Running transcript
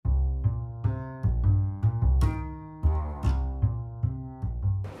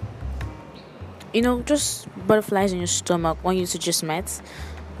Just butterflies in your stomach when you two just met.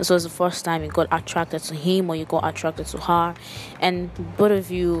 This was the first time you got attracted to him or you got attracted to her, and both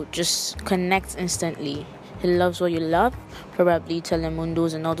of you just connect instantly. He loves what you love, probably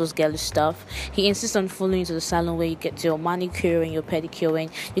telemundos and all those girly stuff. He insists on following you to the salon where you get your manicure and your pedicure,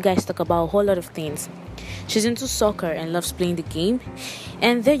 and you guys talk about a whole lot of things. She's into soccer and loves playing the game.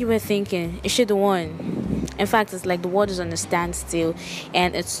 And there you were thinking, is she the one? In fact, it's like the world is on a standstill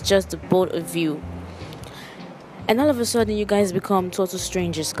and it's just the both of you. And all of a sudden, you guys become total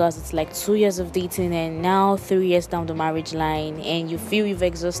strangers because it's like 2 years of dating and now 3 years down the marriage line, and you feel you've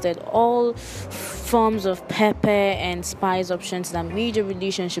exhausted all forms of pepper and spice options that made your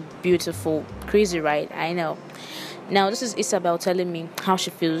relationship beautiful. Crazy, right? I know. Now, this is Isabel telling me how she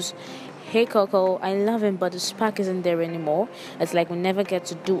feels. Hey Coco, I love him, but the spark isn't there anymore. It's like we never get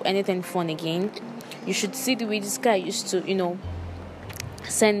to do anything fun again. You should see the way this guy used to,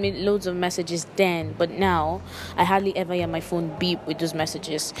 send me loads of messages then, but now I hardly ever hear my phone beep with those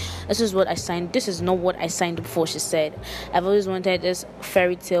messages. This is not what I signed up for, she said. I've always wanted this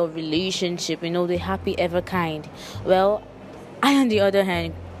fairy tale relationship, the happy ever kind. Well, I on the other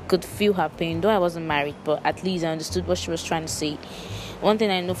hand could feel her pain, though I wasn't married, but at least I understood what she was trying to say. One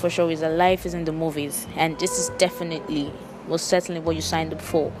thing I know for sure is that life is in the movies, and this is most certainly what you signed up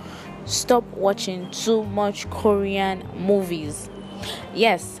for. Stop watching too much Korean movies.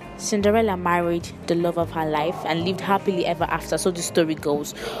 Yes, Cinderella married the love of her life and lived happily ever after, so the story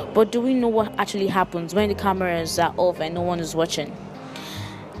goes. But do we know what actually happens when the cameras are off and no one is watching?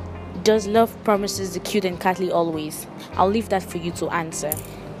 Does love promises the cute and cuddly always? I'll leave that for you to answer.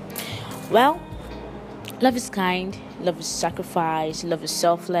 Well, love is kind, love is sacrifice, love is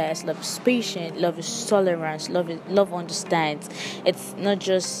selfless, love is patient, love is tolerance, love understands. It's not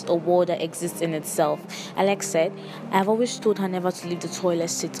just a word that exists in itself. Alex said, I've always told her never to leave the toilet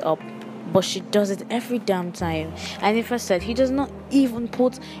seat up, but she does it every damn time. And if I said he does not even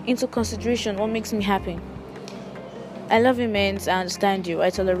put into consideration what makes me happy. I love you, man. I understand you. I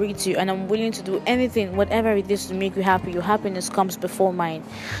tolerate you, and I'm willing to do anything, whatever it is, to make you happy. Your happiness comes before mine.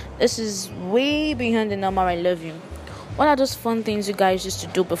 This is way beyond the normal. I love you. What are those fun things you guys used to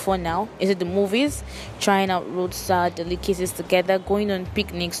do before now? Is it the movies? Trying out roadside delicacies together, going on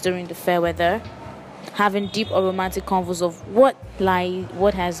picnics during the fair weather, having deep or romantic convos of what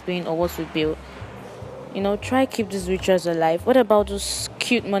has been, or what will be. Try keep these rituals alive. What about those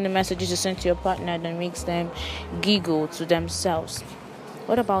cute money messages you send to your partner that makes them giggle to themselves?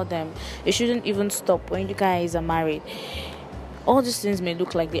 What about them? It shouldn't even stop when you guys are married. All these things may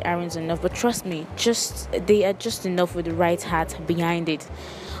look like they aren't enough, but trust me, they are just enough with the right heart behind it.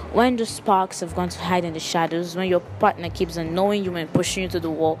 When the sparks have gone to hide in the shadows, when your partner keeps annoying you and pushing you to the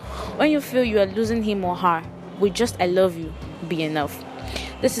wall, when you feel you are losing him or her, with just I love you be enough.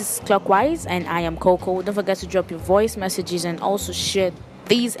 This is Clockwise, and I am Coco. Don't forget to drop your voice messages and also share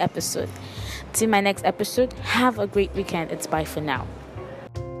these episodes. Till my next episode, have a great weekend. It's bye for now.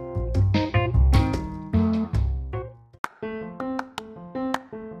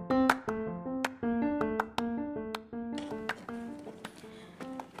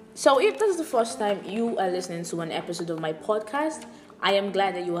 So if this is the first time you are listening to an episode of my podcast, I am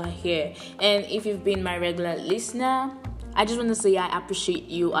glad that you are here. And if you've been my regular listener, I just want to say I appreciate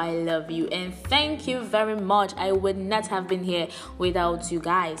you, I love you, and thank you very much. I would not have been here without you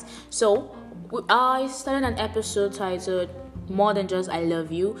guys. So, I started an episode titled More Than Just I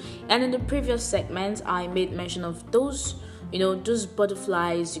Love You, and in the previous segment, I made mention of those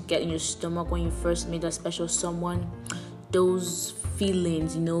butterflies you get in your stomach when you first meet a special someone, those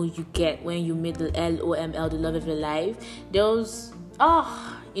feelings, you get when you meet the LOML, the love of your life, those, the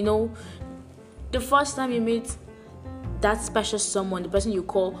first time you meet that special someone, the person you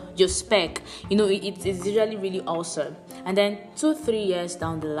call your spec, it's usually really awesome. And then 2-3 years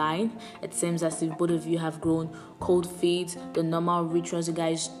down the line, it seems as if both of you have grown cold feet. The normal rituals you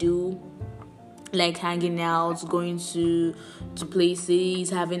guys do, like hanging out, going to places,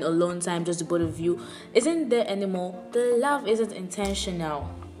 having alone time, just the both of you, isn't there anymore. The love isn't intentional.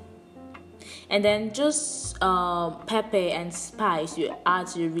 And then just pepper and spice you add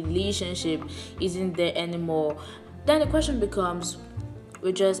to your relationship isn't there anymore. Then the question becomes,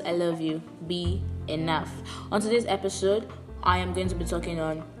 with just I love you be enough? On today's episode, I am going to be talking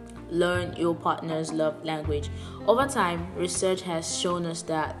on learn your partner's love language. Over time, research has shown us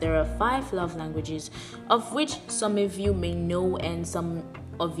that there are 5 love languages, of which some of you may know and some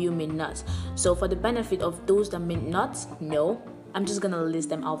of you may not. So for the benefit of those that may not know, I'm just going to list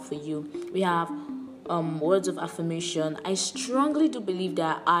them out for you. We have words of affirmation. I strongly do believe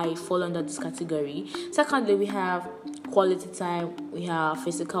that I fall under this category. Secondly, we have quality time, we have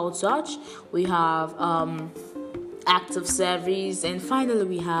physical touch, we have acts of service, and finally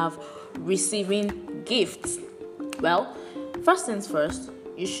we have receiving gifts. Well, first things first,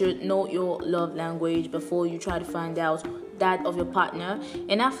 you should know your love language before you try to find out that of your partner.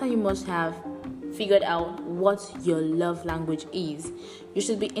 And after you must have figured out what your love language is, you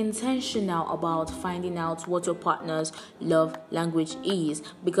should be intentional about finding out what your partner's love language is,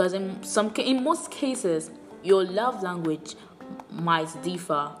 because in most cases your love language might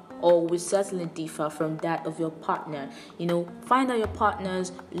differ, or will certainly differ from that of your partner. Find out your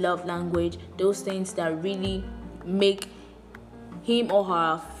partner's love language, those things that really make him or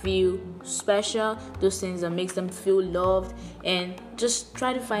her feel special, those things that makes them feel loved, and just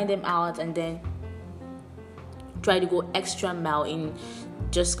try to find them out, and then try to go extra mile in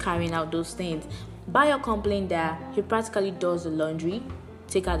just carrying out those things. Buy a complaint that he practically does the laundry,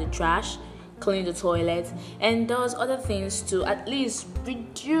 take out the trash, clean the toilet, and does other things to at least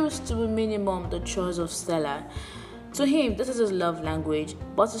reduce to a minimum the chores of Stella. To him, this is his love language,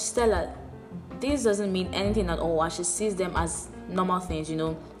 but to Stella, this doesn't mean anything at all, as she sees them as normal things.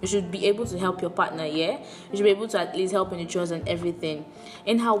 You should be able to help your partner, yeah? You should be able to at least help in the chores and everything.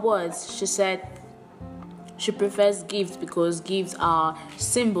 In her words, she said she prefers gifts because gifts are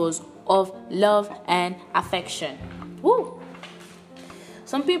symbols of love and affection. Woo!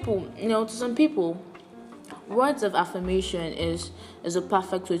 To some people, words of affirmation is a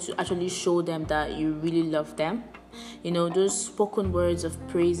perfect way to actually show them that you really love them. Those spoken words of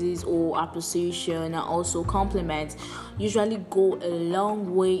praises or appreciation and also compliments usually go a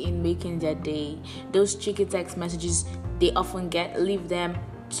long way in making their day. Those cheeky text messages they often get leave them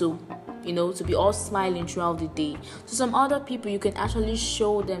to be all smiling throughout the day. To some other people, you can actually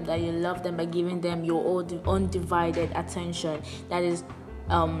show them that you love them by giving them your undivided attention. That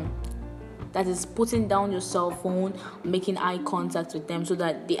is putting down your cell phone, making eye contact with them so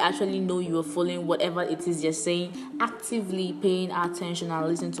that they actually know you are following whatever it is you're saying, actively paying attention and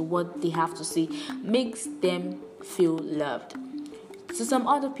listening to what they have to say, makes them feel loved. To some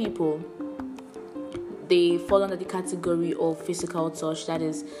other people, they fall under the category of physical touch. That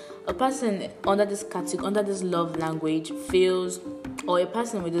is, a person under this love language feels, or a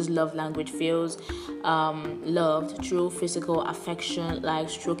person with this love language feels loved through physical affection, like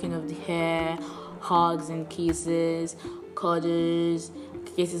stroking of the hair, hugs and kisses, cuddles,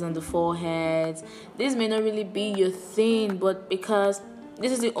 kisses on the forehead. This may not really be your thing, but because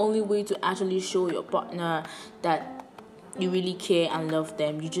this is the only way to actually show your partner that you really care and love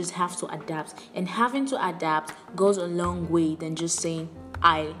them, you just have to adapt. And having to adapt goes a long way than just saying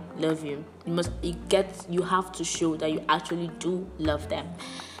I love you. You have to show that you actually do love them.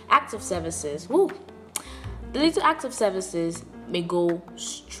 Acts of services. Woo. The little acts of services may go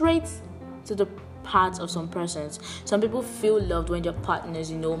straight to the hearts of some persons. Some people feel loved when their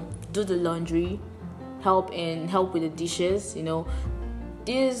partners, do the laundry, help with the dishes.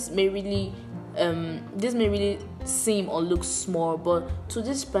 This may really seem or look small, but to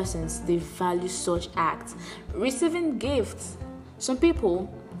these persons, they value such acts. Receiving gifts. Some people,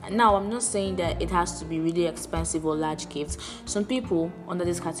 now I'm not saying that it has to be really expensive or large gifts. Some people under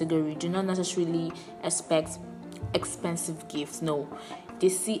this category do not necessarily expect expensive gifts. No, they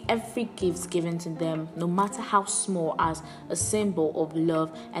see every gift given to them, no matter how small, as a symbol of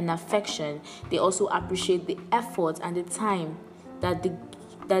love and affection. They also appreciate the effort and the time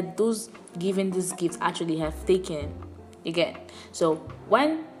that those giving these gifts actually have taken. Again, so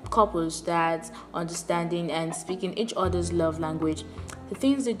when couples start understanding and speaking each other's love language, the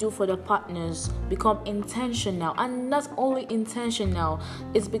things they do for their partners become intentional, and not only intentional,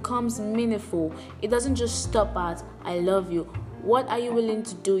 it becomes meaningful. It doesn't just stop at I love you. What are you willing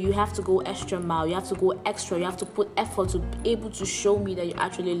to do? You have to go extra mile. You have to go extra. You have to put effort to be able to show me that you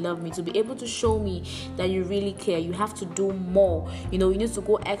actually love me, to be able to show me that you really care. You have to do more. You need to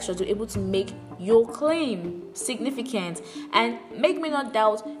go extra to be able to make your claim significant and make me not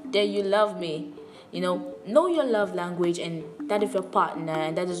doubt that you love me. Know your love language and that of your partner,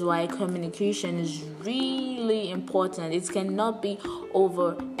 and that is why communication is really important. It cannot be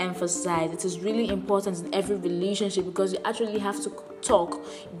overemphasized. It is really important in every relationship because you actually have to talk.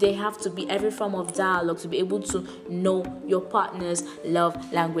 There have to be every form of dialogue to be able to know your partner's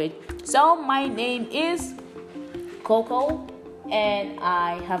love language. So my name is Coco, and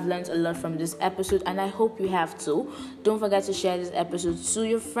I have learned a lot from this episode, and I hope you have too. Don't forget to share this episode to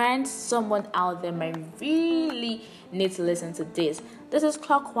your friends. Someone out there might really need to listen to this. This is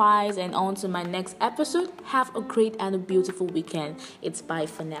Clockwise, and on to my next episode. Have a great and a beautiful weekend. It's bye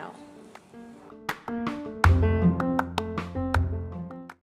for now.